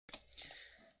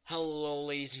Hello,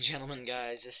 ladies and gentlemen,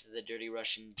 guys. This is the Dirty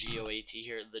Russian GOAT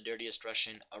here, the dirtiest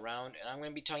Russian around, and I'm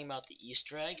going to be talking about the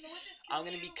Easter egg. I'm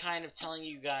going to be kind of telling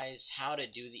you guys how to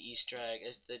do the Easter egg.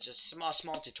 It's just a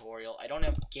small tutorial. I don't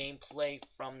have gameplay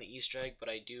from the Easter egg, but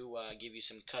I do give you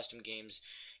some custom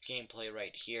gameplay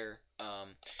right here.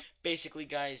 Basically,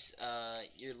 guys,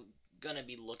 you're going to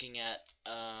be looking at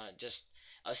just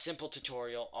a simple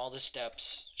tutorial, all the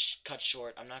steps cut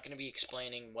short. I'm not going to be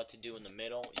explaining what to do in the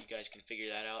middle. You guys can figure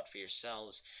that out for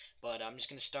yourselves. But I'm just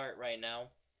going to start right now.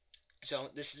 So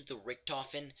this is the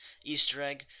Richtofen Easter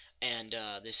egg, and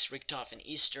this Richtofen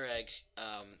Easter egg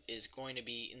is going to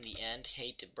be in the end.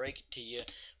 Hate to break it to you,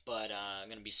 but I'm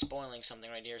going to be spoiling something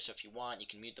right here, so if you want, you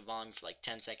can mute the volume for like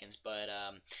 10 seconds, but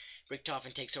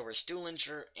Richtofen takes over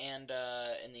Stuhlinger, and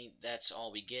that's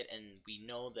all we get, and we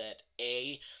know that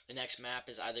A, the next map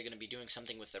is either going to be doing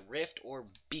something with the Rift, or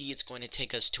B, it's going to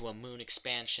take us to a moon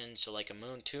expansion, so like a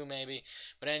Moon 2 maybe.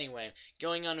 But anyway,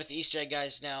 going on with the Easter egg,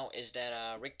 guys, now is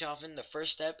that Richtofen, the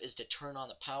first step is to turn on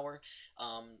the power.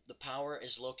 The power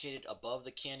is located above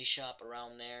the candy shop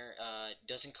around there. It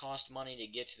doesn't cost money to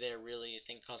get to there, really. I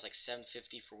think it costs like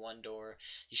 $7.50 for one door.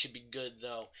 You should be good,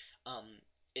 though.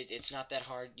 It's not that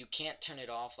hard. You can't turn it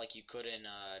off like you could in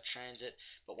Transit,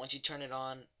 but once you turn it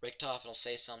on, Richtofen will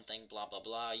say something, blah blah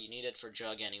blah. You need it for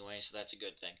Jug anyway, so that's a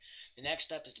good thing. The next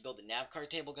step is to build the nav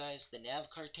card table, guys. The nav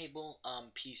card table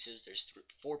pieces, there's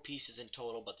four pieces in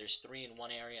total, but there's three in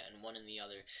one area and one in the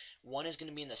other. One is going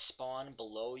to be in the spawn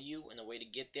below you, and the way to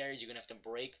get there is you're going to have to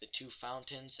break the two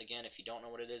fountains. Again, if you don't know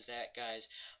what it is, that guys,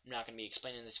 I'm not going to be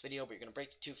explaining in this video, but you're going to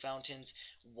break the two fountains.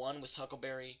 One with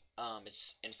Huckleberry,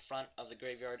 it's in front of the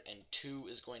graveyard, and two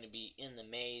is going to be in the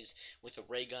maze with a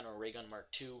ray gun or ray gun Mark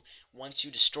II. Once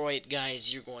you destroy it,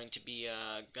 guys, you're going to be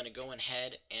going to go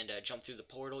ahead and jump through the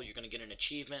portal. You're going to get an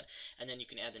achievement, and then you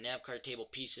can add the nav card table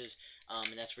pieces,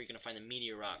 and that's where you're going to find the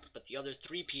meteor rock. But the other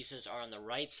three pieces are on the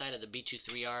right side of the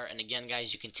B23R, and again,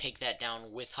 guys, you can take that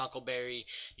down with Huckleberry.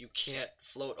 You can't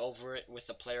float over it with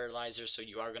the Paralyzer, so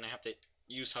you are going to have to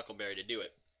use Huckleberry to do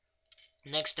it.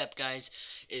 Next step, guys,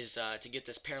 is to get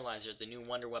this Paralyzer, the new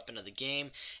wonder weapon of the game,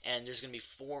 and there's going to be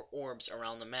 4 orbs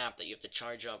around the map that you have to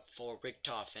charge up for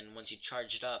Richtofen. Once you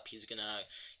charge it up, he's going to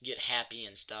get happy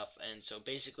and stuff, and so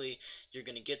basically, you're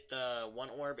going to get the one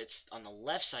orb, it's on the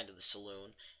left side of the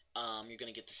saloon. You're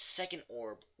going to get the second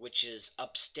orb, which is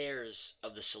upstairs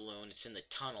of the saloon, it's in the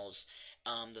tunnels.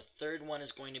 The third one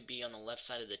is going to be on the left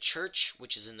side of the church,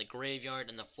 which is in the graveyard,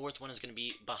 and the fourth one is going to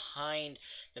be behind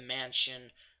the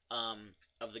mansion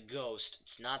of the ghost.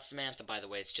 It's not Samantha, by the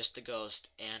way, it's just the ghost,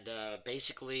 and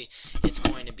basically it's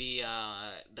going to be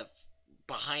the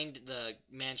behind the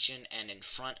mansion and in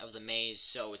front of the maze,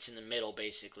 so it's in the middle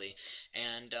basically.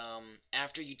 And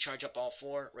after you charge up all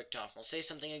 4, Richtofen will say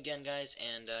something again, guys,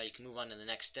 and you can move on to the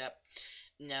next step.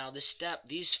 Now,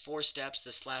 these 4 steps,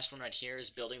 this last one right here is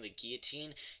building the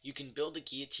guillotine. You can build the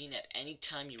guillotine at any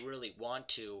time you really want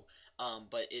to,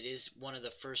 but it is one of the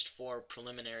first 4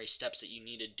 preliminary steps that you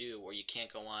need to do, or you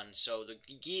can't go on. So the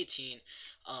guillotine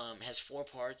has 4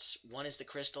 parts. One is the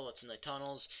crystal, it's in the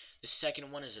tunnels. The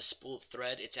second one is a spooled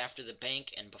thread, it's after the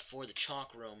bank and before the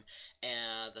chalk room.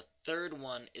 And the third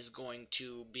one is going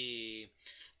to be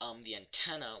the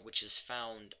antenna, which is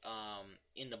found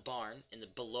in the barn,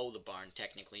 below the barn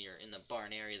technically, or in the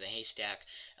barn area, the haystack.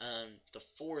 The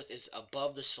fourth is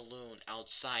above the saloon,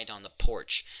 outside on the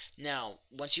porch. Now,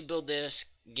 once you build this,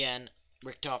 again,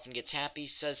 Richtofen gets happy,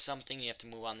 says something, you have to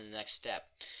move on to the next step.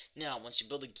 Now, once you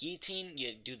build a guillotine,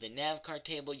 you do the nav card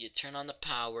table, you turn on the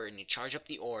power, and you charge up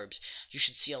the orbs. You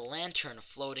should see a lantern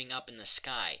floating up in the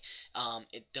sky.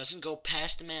 It doesn't go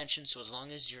past the mansion, so as long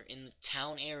as you're in the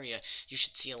town area, you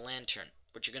should see a lantern.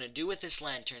 What you're going to do with this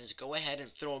lantern is go ahead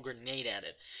and throw a grenade at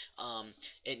it.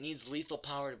 It needs lethal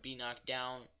power to be knocked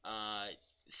down,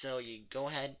 so you go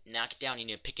ahead, knock it down, you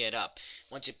need to pick it up.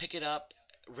 Once you pick it up,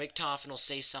 Richtofen will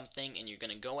say something, and you're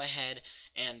going to go ahead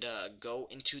and go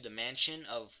into the mansion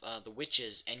of the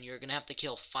witches, and you're going to have to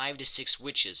kill 5 to 6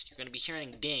 witches. You're going to be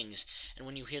hearing dings, and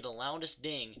when you hear the loudest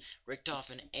ding,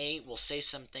 Richtofen A will say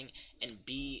something, and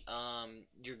B,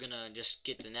 you're going to just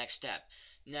get the next step.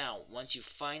 Now, once you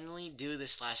finally do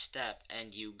this last step,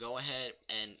 and you go ahead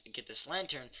and get this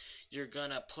lantern, you're going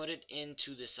to put it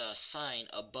into this sign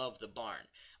above the barn.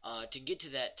 To get to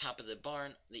that top of the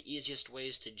barn, the easiest way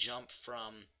is to jump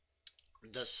from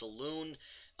the saloon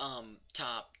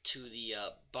top to the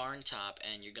barn top,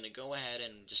 and you're going to go ahead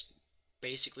and just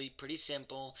basically pretty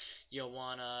simple. You'll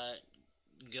want to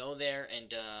go there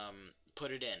and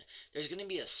put it in. There's going to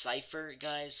be a cipher,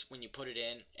 guys, when you put it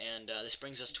in, and this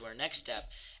brings us to our next step.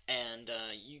 And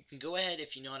you can go ahead,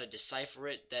 if you know how to decipher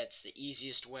it, that's the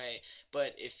easiest way.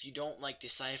 But if you don't like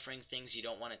deciphering things, you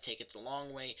don't want to take it the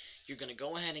long way, you're going to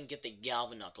go ahead and get the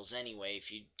galvanucles anyway.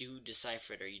 If you do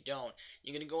decipher it or you don't,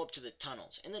 you're going to go up to the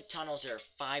tunnels. In the tunnels, there are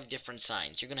 5 different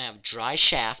signs. You're going to have dry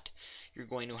shaft. You're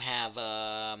going to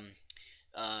have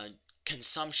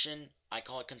consumption. I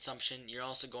call it consumption. You're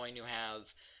also going to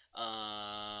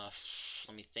have,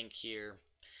 let me think here.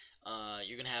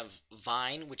 You're going to have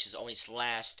vine, which is always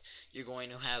last. You're going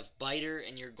to have biter,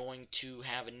 and you're going to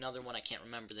have another one I can't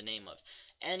remember the name of.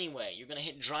 Anyway, you're going to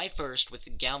hit dry first with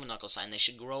the galvanucle sign. They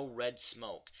should grow red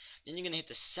smoke. Then you're going to hit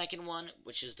the second one,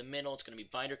 which is the middle. It's going to be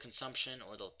biter consumption,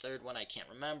 or the third one I can't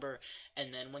remember.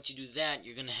 And then once you do that,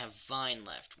 you're going to have vine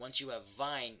left. Once you have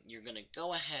vine, you're going to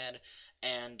go ahead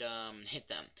and hit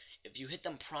them. If you hit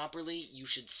them properly, you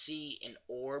should see an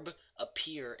orb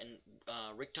appear, and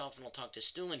Richtofen will talk to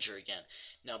Stullinger again.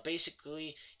 Now,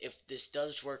 basically, if this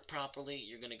does work properly,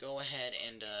 you're going to go ahead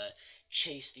and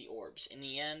chase the orbs. In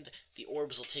the end, the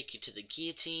orbs will take you to the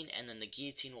guillotine, and then the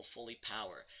guillotine will fully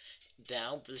power.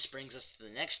 Now, this brings us to the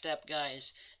next step,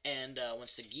 guys, and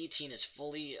once the guillotine is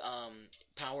fully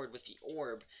powered with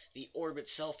the orb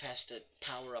itself has to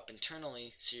power up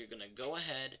internally, so you're going to go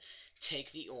ahead,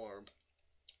 take the orb,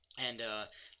 and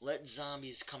let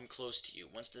zombies come close to you.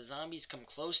 Once the zombies come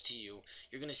close to you,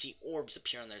 you're going to see orbs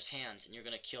appear on their hands, and you're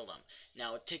going to kill them.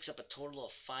 Now, it takes up a total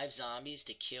of 5 zombies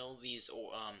to kill these,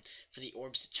 for the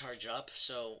orbs to charge up,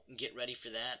 so get ready for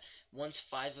that. Once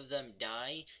 5 of them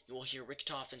die, you will hear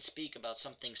Richtofen speak about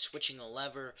something switching a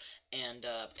lever and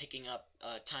picking up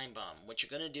a time bomb. What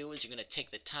you're going to do is you're going to take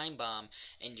the time bomb,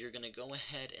 and you're going to go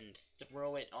ahead and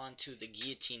throw it onto the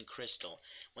guillotine crystal.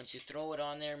 Once you throw it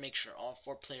on there, make sure all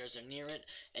 4 players are near it,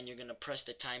 and you're going to press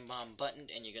the time bomb button,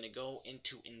 and you're going to go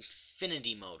into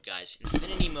infinity mode, guys.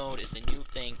 Infinity mode is the new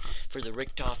thing for the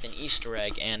Richtofen Easter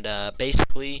egg, and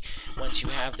basically, once you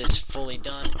have this fully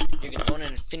done, you're going to go into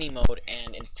infinity mode,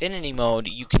 and infinity mode,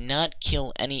 you cannot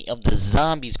kill any of the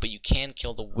zombies, but you can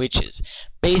kill the witches.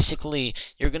 Basically,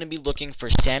 you're going to be looking for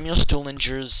Samuel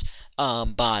Stullinger's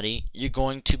body. You're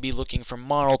going to be looking for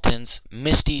Marlton's,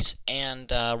 Misty's, and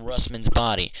Russman's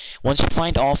body. Once you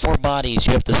find all 4 bodies,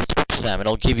 you have to search them.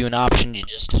 It'll give you an option. You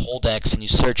just hold X and you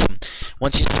search them.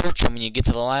 Once you search them and you get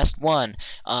to the last one,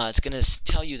 it's going to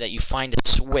tell you that you find a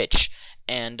switch.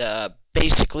 And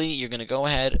basically, you're going to go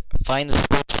ahead, find the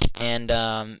switch,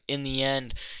 and in the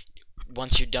end,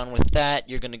 once you're done with that,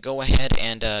 you're going to go ahead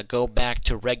and go back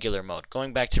to regular mode.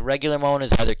 Going back to regular mode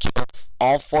is either kill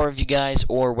all 4 of you guys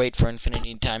or wait for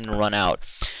infinity time to run out.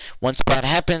 Once that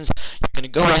happens, you're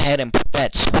going to go ahead and put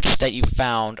that switch that you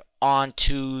found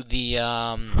onto the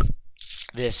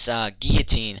this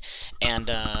guillotine, and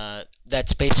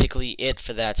that's basically it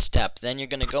for that step. Then you're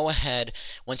going to go ahead,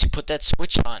 once you put that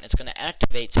switch on, it's going to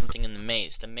activate something in the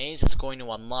maze. The maze is going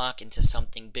to unlock into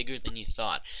something bigger than you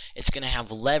thought. It's going to have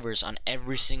levers on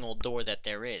every single door that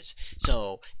there is.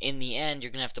 So in the end,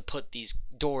 you're going to have to put these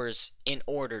doors in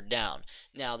order down.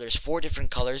 Now there's 4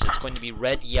 different colors. It's going to be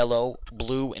red, yellow,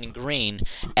 blue, and green,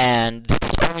 and this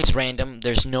is always random.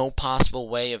 There's no possible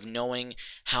way of knowing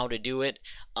how to do it.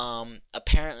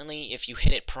 Apparently, if you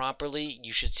hit it properly,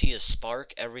 you should see a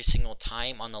spark every single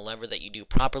time on the lever that you do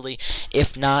properly.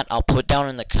 If not, I'll put down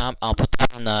in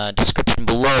the description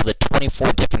below the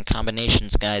 24 different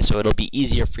combinations, guys, so it'll be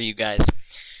easier for you guys.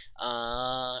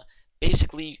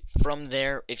 Basically, from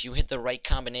there, if you hit the right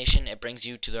combination, it brings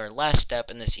you to our last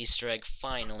step in this Easter egg,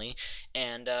 finally,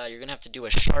 and you're going to have to do a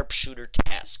sharpshooter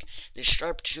task. The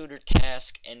sharpshooter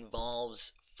task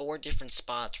involves 4 different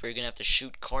spots where you're going to have to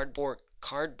shoot cardboard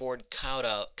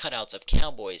cutouts of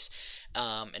cowboys,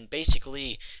 and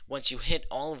basically, once you hit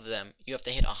all of them, you have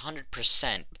to hit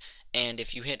 100%. And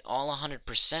if you hit all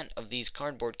 100% of these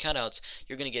cardboard cutouts,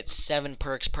 you're going to get 7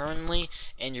 perks permanently,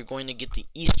 and you're going to get the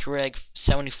Easter egg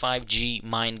 75G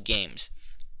mind games.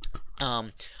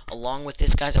 Along with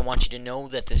this, guys, I want you to know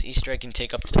that this Easter egg can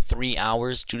take up to 3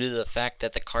 hours due to the fact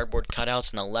that the cardboard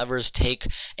cutouts and the levers take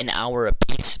an hour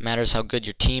apiece. Matters how good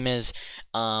your team is.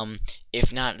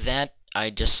 If not that, I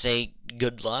just say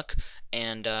good luck.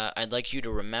 And I'd like you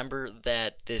to remember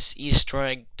that this Easter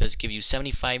egg does give you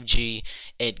 75G.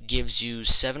 It gives you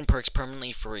 7 perks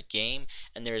permanently for a game.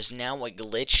 And there is now a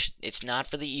glitch. It's not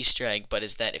for the Easter egg, but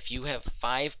is that if you have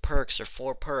 5 perks or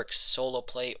 4 perks, solo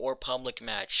play or public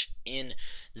match in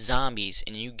zombies,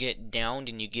 and you get downed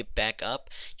and you get back up,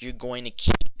 you're going to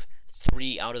keep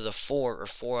 3 out of the 4 or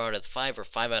 4 out of the 5 or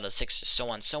 5 out of the 6 or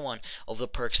so on of the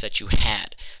perks that you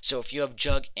had. So if you have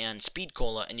Jug and Speed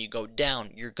Cola and you go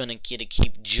down, you're gonna get to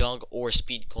keep Jug or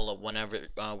Speed Cola whenever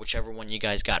whichever one you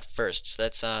guys got first. So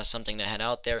that's something to head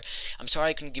out there. I'm sorry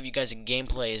I couldn't give you guys a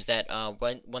gameplay. Is that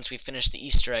once we finished the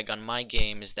Easter egg on my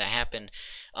game, is that happened?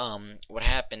 What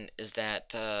happened is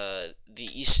that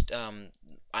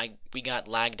we got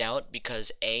lagged out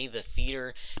because the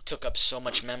theater took up so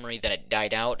much memory that it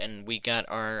died out, and we got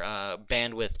our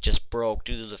bandwidth just broke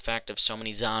due to the fact of so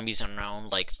many zombies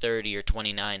around, like 30 or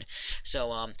 29.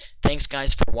 So thanks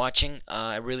guys for watching.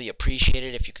 I really appreciate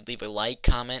it if you could leave a like,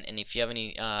 comment, and if you have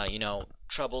any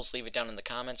troubles, leave it down in the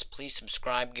comments. Please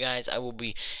subscribe, guys. I will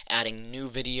be adding new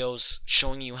videos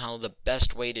showing you how the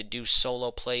best way to do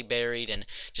solo play buried and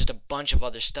just a bunch of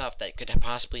other stuff that could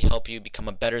possibly help you become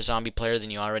a better zombie player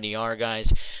than you already are,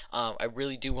 guys. I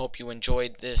really do hope you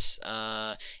enjoyed this.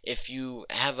 If you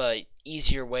have a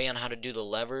easier way on how to do the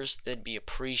levers, that'd be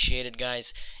appreciated,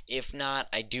 guys. If not,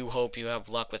 I do hope you have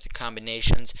luck with the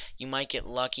combinations. You might get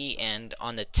lucky, and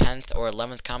on the 10th or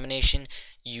 11th combination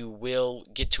you will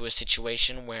get to a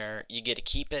situation where you get to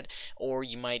keep it, or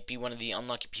you might be one of the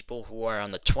unlucky people who are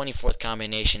on the 24th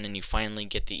combination and you finally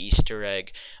get the Easter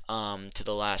egg to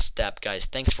the last step, guys.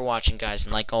 Thanks for watching, guys,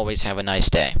 and like always, have a nice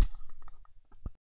day.